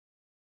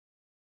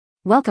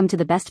Welcome to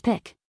the best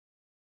pick.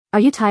 Are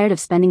you tired of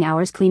spending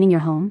hours cleaning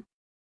your home?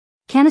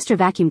 Canister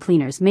vacuum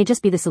cleaners may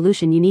just be the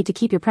solution you need to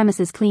keep your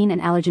premises clean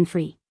and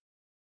allergen-free.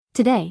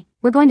 Today,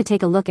 we're going to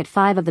take a look at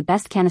 5 of the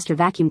best canister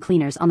vacuum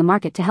cleaners on the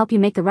market to help you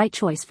make the right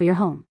choice for your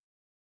home.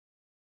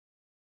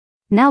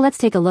 Now let's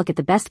take a look at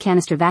the best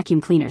canister vacuum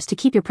cleaners to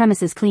keep your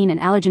premises clean and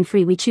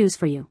allergen-free we choose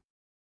for you.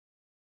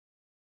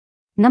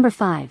 Number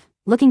 5.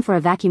 Looking for a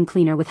vacuum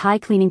cleaner with high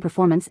cleaning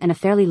performance and a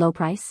fairly low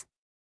price?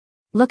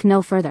 Look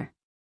no further.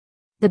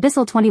 The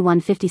Bissell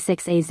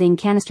 2156A Zing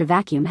canister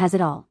vacuum has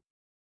it all.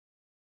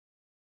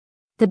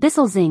 The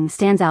Bissell Zing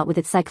stands out with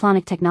its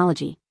cyclonic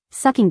technology,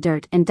 sucking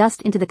dirt and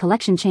dust into the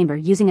collection chamber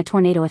using a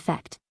tornado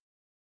effect.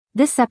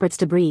 This separates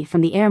debris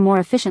from the air more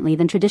efficiently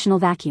than traditional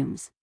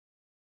vacuums.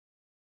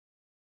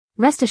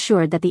 Rest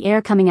assured that the air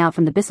coming out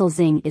from the Bissell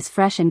Zing is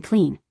fresh and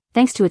clean,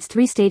 thanks to its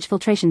 3-stage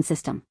filtration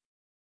system.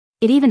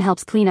 It even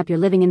helps clean up your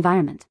living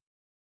environment.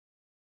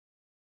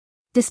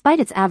 Despite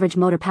its average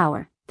motor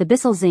power, the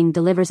Bissell Zing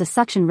delivers a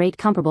suction rate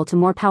comparable to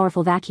more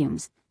powerful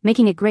vacuums,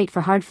 making it great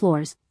for hard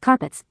floors,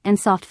 carpets, and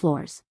soft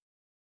floors.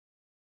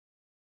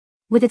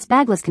 With its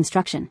bagless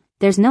construction,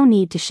 there's no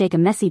need to shake a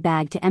messy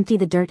bag to empty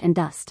the dirt and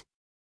dust.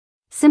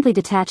 Simply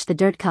detach the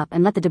dirt cup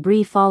and let the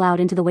debris fall out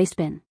into the waste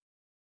bin.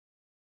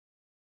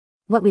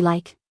 What we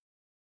like?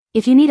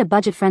 If you need a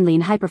budget-friendly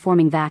and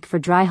high-performing vac for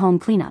dry home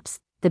cleanups,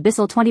 the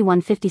Bissell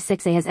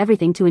 2156A has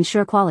everything to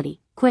ensure quality,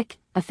 quick,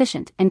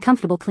 efficient, and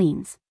comfortable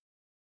cleans.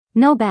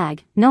 No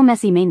bag, no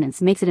messy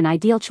maintenance makes it an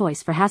ideal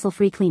choice for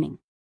hassle-free cleaning.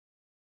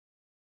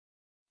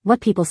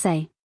 What people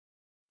say.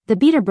 The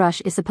beater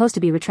brush is supposed to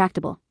be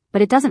retractable,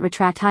 but it doesn't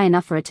retract high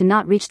enough for it to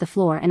not reach the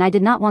floor, and I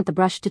did not want the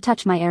brush to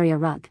touch my area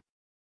rug.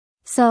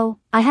 So,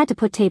 I had to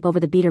put tape over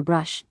the beater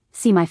brush,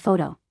 see my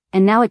photo,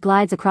 and now it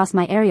glides across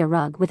my area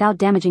rug without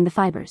damaging the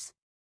fibers.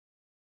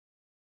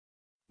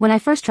 When I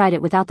first tried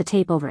it without the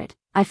tape over it,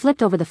 I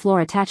flipped over the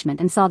floor attachment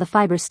and saw the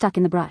fibers stuck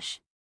in the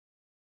brush.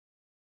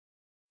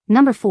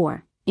 Number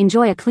 4.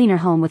 Enjoy a cleaner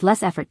home with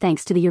less effort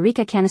thanks to the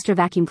Eureka canister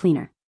vacuum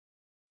cleaner.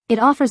 It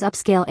offers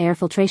upscale air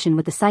filtration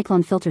with the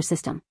cyclone filter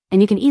system,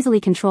 and you can easily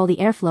control the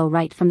airflow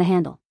right from the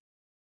handle.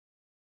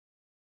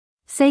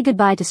 Say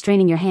goodbye to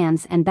straining your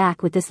hands and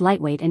back with this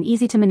lightweight and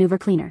easy-to-maneuver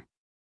cleaner.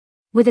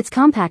 With its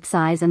compact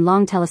size and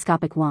long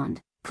telescopic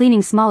wand,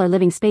 cleaning smaller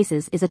living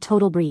spaces is a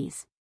total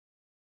breeze.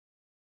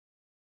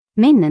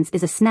 Maintenance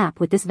is a snap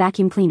with this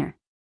vacuum cleaner.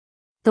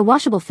 The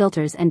washable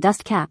filters and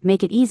dust cap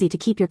make it easy to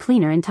keep your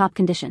cleaner in top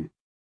condition.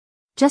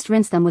 Just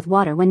rinse them with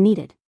water when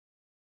needed.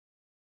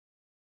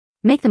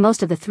 Make the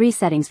most of the 3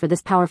 settings for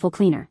this powerful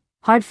cleaner: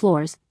 hard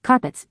floors,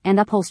 carpets, and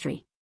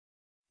upholstery.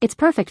 It's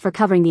perfect for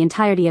covering the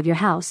entirety of your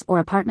house or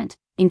apartment,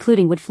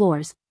 including wood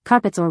floors,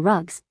 carpets or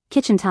rugs,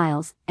 kitchen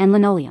tiles, and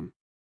linoleum.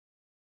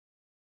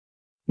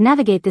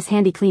 Navigate this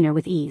handy cleaner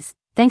with ease,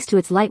 thanks to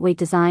its lightweight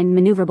design and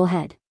maneuverable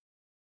head.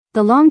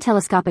 The long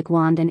telescopic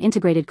wand and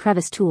integrated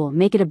crevice tool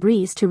make it a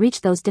breeze to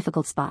reach those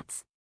difficult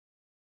spots.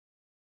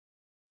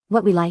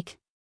 What we like?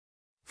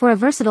 For a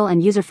versatile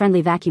and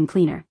user-friendly vacuum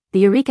cleaner,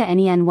 the Eureka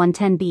NEN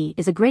 110B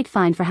is a great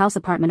find for house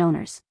apartment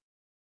owners.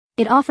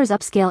 It offers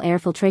upscale air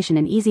filtration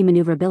and easy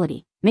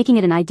maneuverability, making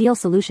it an ideal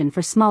solution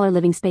for smaller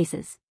living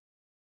spaces.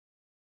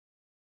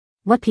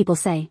 What people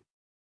say.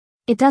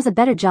 It does a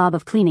better job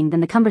of cleaning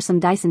than the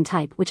cumbersome Dyson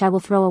type, which I will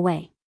throw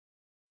away.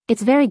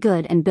 It's very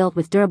good and built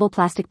with durable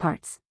plastic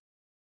parts.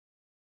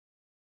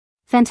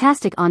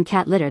 Fantastic on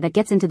cat litter that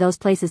gets into those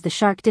places the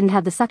shark didn't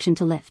have the suction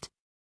to lift.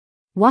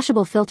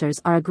 Washable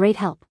filters are a great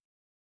help.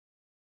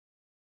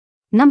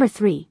 Number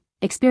 3.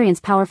 Experience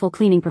powerful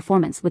cleaning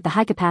performance with the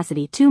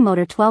high-capacity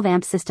 2-motor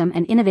 12-amp system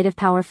and innovative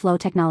power flow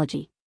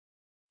technology.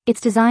 It's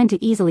designed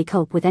to easily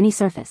cope with any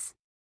surface.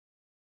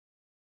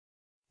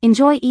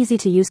 Enjoy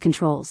easy-to-use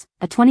controls,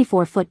 a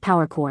 24-foot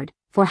power cord,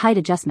 for height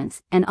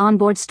adjustments, and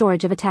onboard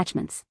storage of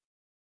attachments.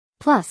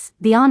 Plus,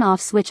 the on-off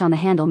switch on the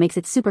handle makes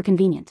it super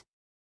convenient.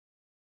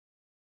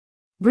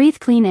 Breathe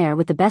clean air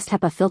with the best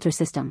HEPA filter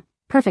system,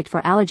 perfect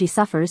for allergy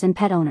sufferers and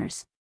pet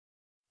owners.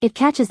 It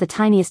catches the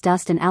tiniest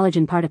dust and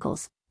allergen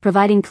particles,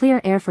 providing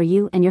clear air for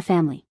you and your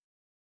family.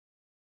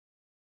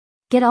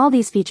 Get all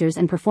these features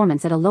and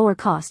performance at a lower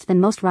cost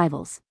than most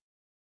rivals.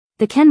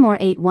 The Kenmore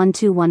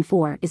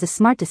 81214 is a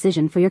smart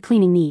decision for your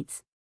cleaning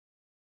needs.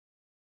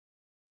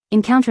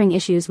 Encountering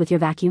issues with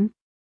your vacuum?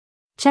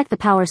 Check the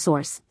power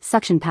source,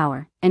 suction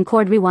power, and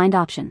cord rewind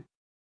option.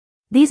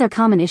 These are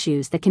common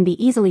issues that can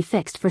be easily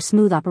fixed for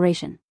smooth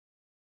operation.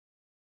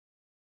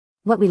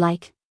 What we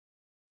like?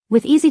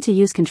 With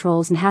easy-to-use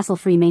controls and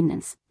hassle-free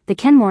maintenance, the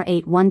Kenmore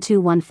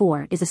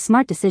 81214 is a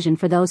smart decision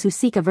for those who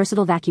seek a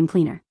versatile vacuum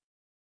cleaner.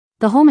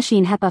 The whole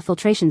machine HEPA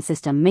filtration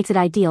system makes it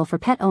ideal for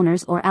pet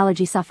owners or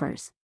allergy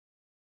sufferers.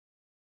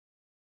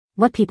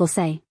 What people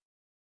say.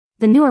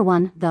 The newer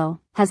one, though,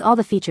 has all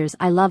the features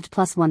I loved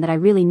plus one that I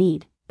really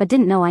need, but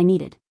didn't know I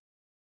needed.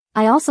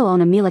 I also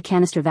own a Miele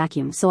canister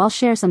vacuum, so I'll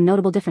share some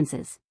notable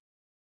differences.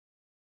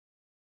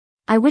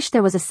 I wish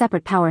there was a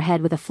separate power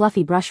head with a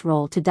fluffy brush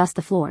roll to dust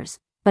the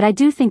floors, but I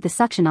do think the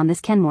suction on this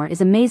Kenmore is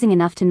amazing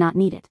enough to not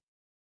need it.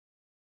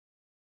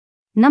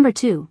 Number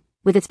 2.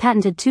 With its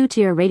patented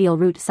 2-tier radial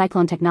root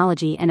cyclone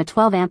technology and a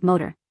 12-amp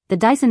motor, the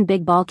Dyson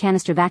Big Ball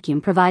Canister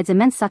vacuum provides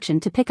immense suction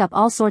to pick up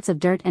all sorts of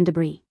dirt and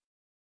debris.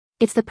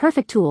 It's the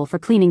perfect tool for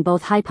cleaning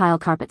both high-pile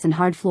carpets and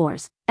hard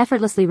floors,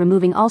 effortlessly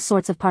removing all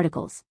sorts of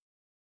particles.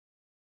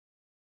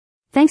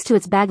 Thanks to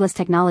its bagless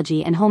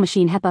technology and whole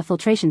machine HEPA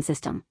filtration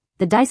system,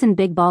 the Dyson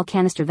Big Ball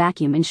Canister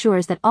vacuum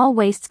ensures that all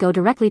wastes go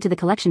directly to the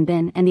collection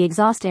bin and the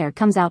exhaust air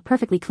comes out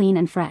perfectly clean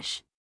and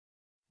fresh.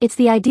 It's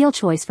the ideal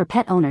choice for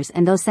pet owners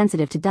and those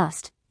sensitive to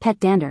dust, pet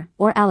dander,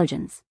 or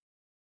allergens.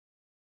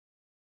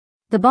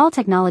 The ball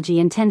technology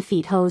and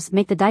 10-feet hose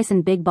make the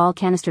Dyson Big Ball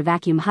Canister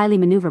vacuum highly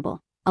maneuverable,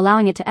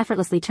 allowing it to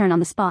effortlessly turn on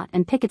the spot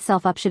and pick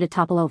itself up should it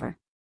topple over.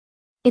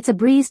 It's a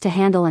breeze to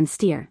handle and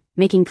steer,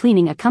 making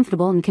cleaning a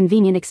comfortable and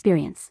convenient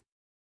experience.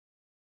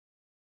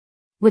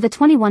 With a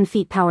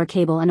 21-feet power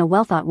cable and a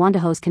well-thought Wanda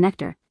hose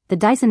connector, the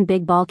Dyson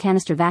Big Ball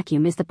Canister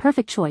vacuum is the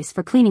perfect choice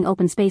for cleaning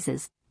open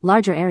spaces,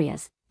 larger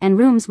areas, and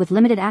rooms with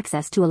limited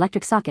access to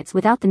electric sockets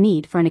without the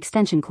need for an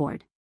extension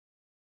cord.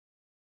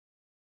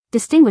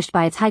 Distinguished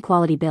by its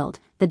high-quality build,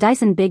 the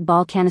Dyson Big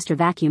Ball Canister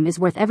vacuum is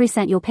worth every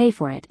cent you'll pay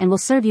for it and will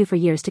serve you for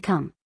years to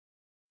come.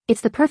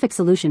 It's the perfect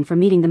solution for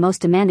meeting the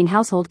most demanding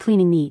household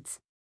cleaning needs.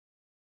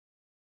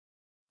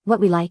 What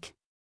we like.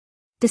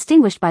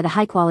 Distinguished by the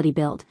high-quality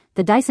build,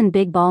 the Dyson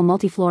Big Ball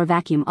multi-floor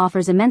vacuum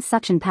offers immense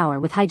suction power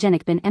with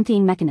hygienic bin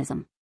emptying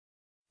mechanism.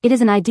 It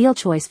is an ideal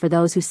choice for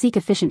those who seek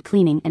efficient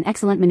cleaning and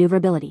excellent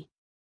maneuverability.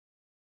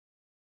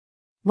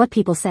 What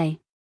people say.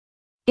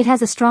 It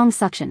has a strong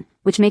suction,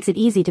 which makes it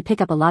easy to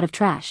pick up a lot of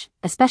trash,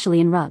 especially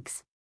in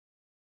rugs.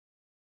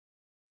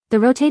 The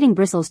rotating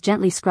bristles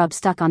gently scrub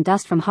stuck on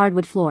dust from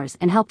hardwood floors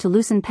and help to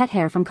loosen pet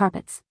hair from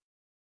carpets.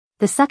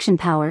 The suction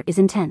power is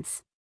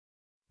intense.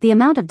 The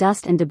amount of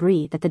dust and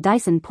debris that the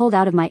Dyson pulled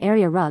out of my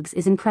area rugs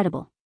is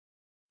incredible.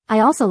 I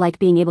also like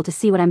being able to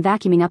see what I'm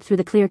vacuuming up through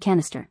the clear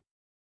canister.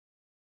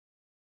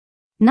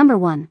 Number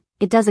 1,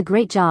 it does a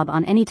great job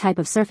on any type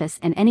of surface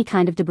and any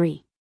kind of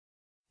debris.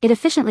 It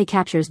efficiently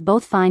captures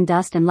both fine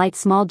dust and light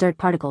small dirt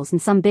particles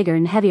and some bigger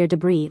and heavier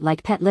debris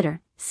like pet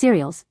litter,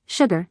 cereals,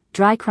 sugar,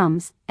 dry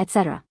crumbs,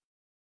 etc.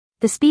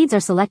 The speeds are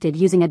selected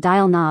using a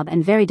dial knob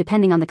and vary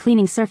depending on the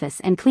cleaning surface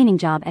and cleaning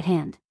job at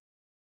hand.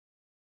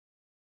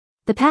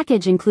 The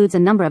package includes a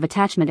number of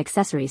attachment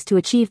accessories to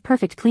achieve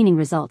perfect cleaning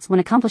results when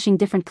accomplishing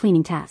different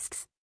cleaning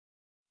tasks.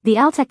 The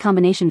Alltech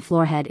combination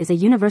floor head is a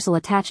universal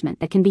attachment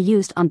that can be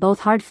used on both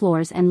hard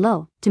floors and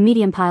low to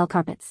medium pile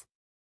carpets.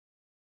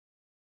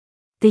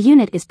 The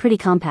unit is pretty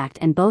compact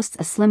and boasts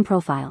a slim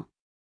profile.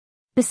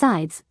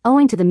 Besides,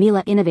 owing to the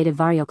Miele innovative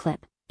Vario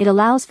clip, it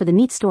allows for the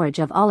neat storage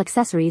of all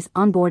accessories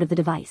on board of the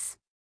device.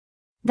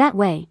 That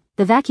way,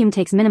 the vacuum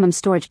takes minimum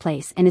storage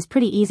place and is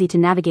pretty easy to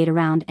navigate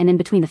around and in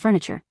between the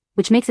furniture,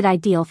 which makes it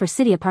ideal for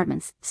city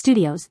apartments,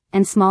 studios,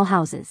 and small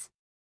houses.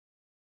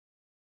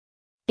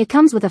 It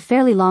comes with a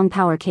fairly long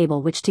power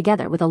cable which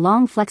together with a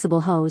long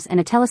flexible hose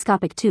and a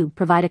telescopic tube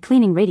provide a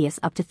cleaning radius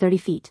up to 30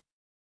 feet.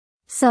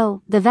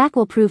 So, the vac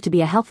will prove to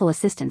be a helpful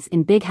assistance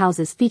in big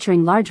houses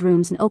featuring large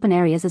rooms and open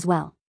areas as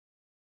well.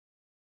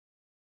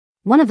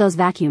 One of those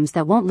vacuums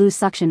that won't lose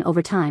suction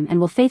over time and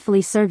will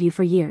faithfully serve you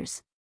for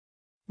years.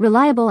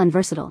 Reliable and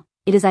versatile,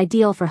 it is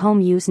ideal for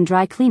home use and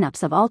dry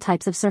cleanups of all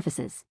types of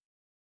surfaces.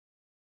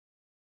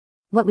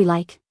 What we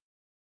like.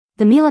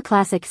 The Miele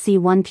Classic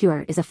C1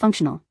 Pure is a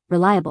functional,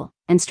 reliable,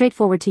 and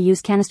straightforward to use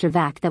canister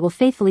vac that will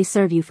faithfully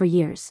serve you for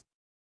years.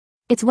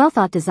 Its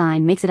well-thought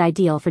design makes it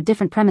ideal for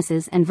different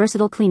premises and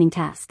versatile cleaning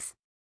tasks.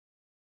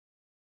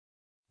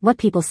 What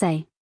people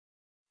say.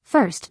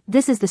 First,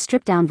 this is the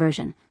stripped-down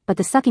version, but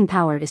the sucking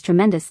power is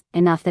tremendous,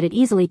 enough that it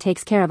easily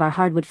takes care of our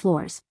hardwood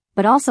floors,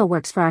 but also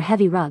works for our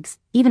heavy rugs,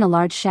 even a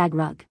large shag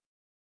rug.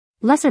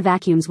 Lesser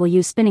vacuums will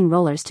use spinning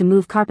rollers to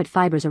move carpet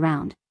fibers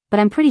around, but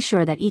I'm pretty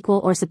sure that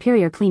equal or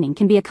superior cleaning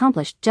can be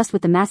accomplished just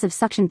with the massive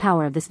suction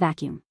power of this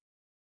vacuum.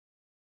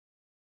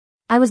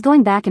 I was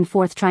going back and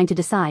forth trying to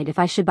decide if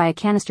I should buy a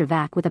canister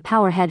vac with a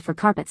power head for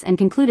carpets and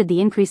concluded the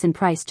increase in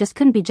price just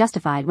couldn't be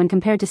justified when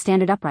compared to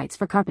standard uprights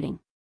for carpeting.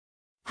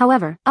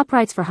 However,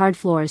 uprights for hard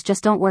floors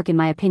just don't work in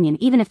my opinion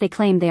even if they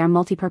claim they are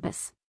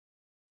multi-purpose.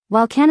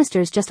 While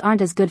canisters just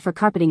aren't as good for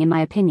carpeting in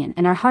my opinion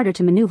and are harder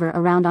to maneuver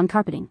around on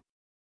carpeting.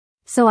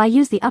 So I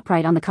use the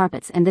upright on the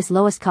carpets and this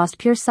lowest cost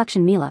pure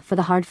suction Miele for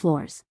the hard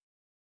floors.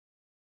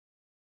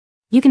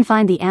 You can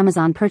find the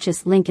Amazon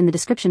purchase link in the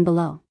description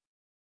below.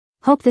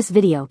 Hope this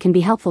video can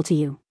be helpful to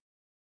you.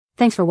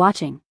 Thanks for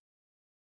watching.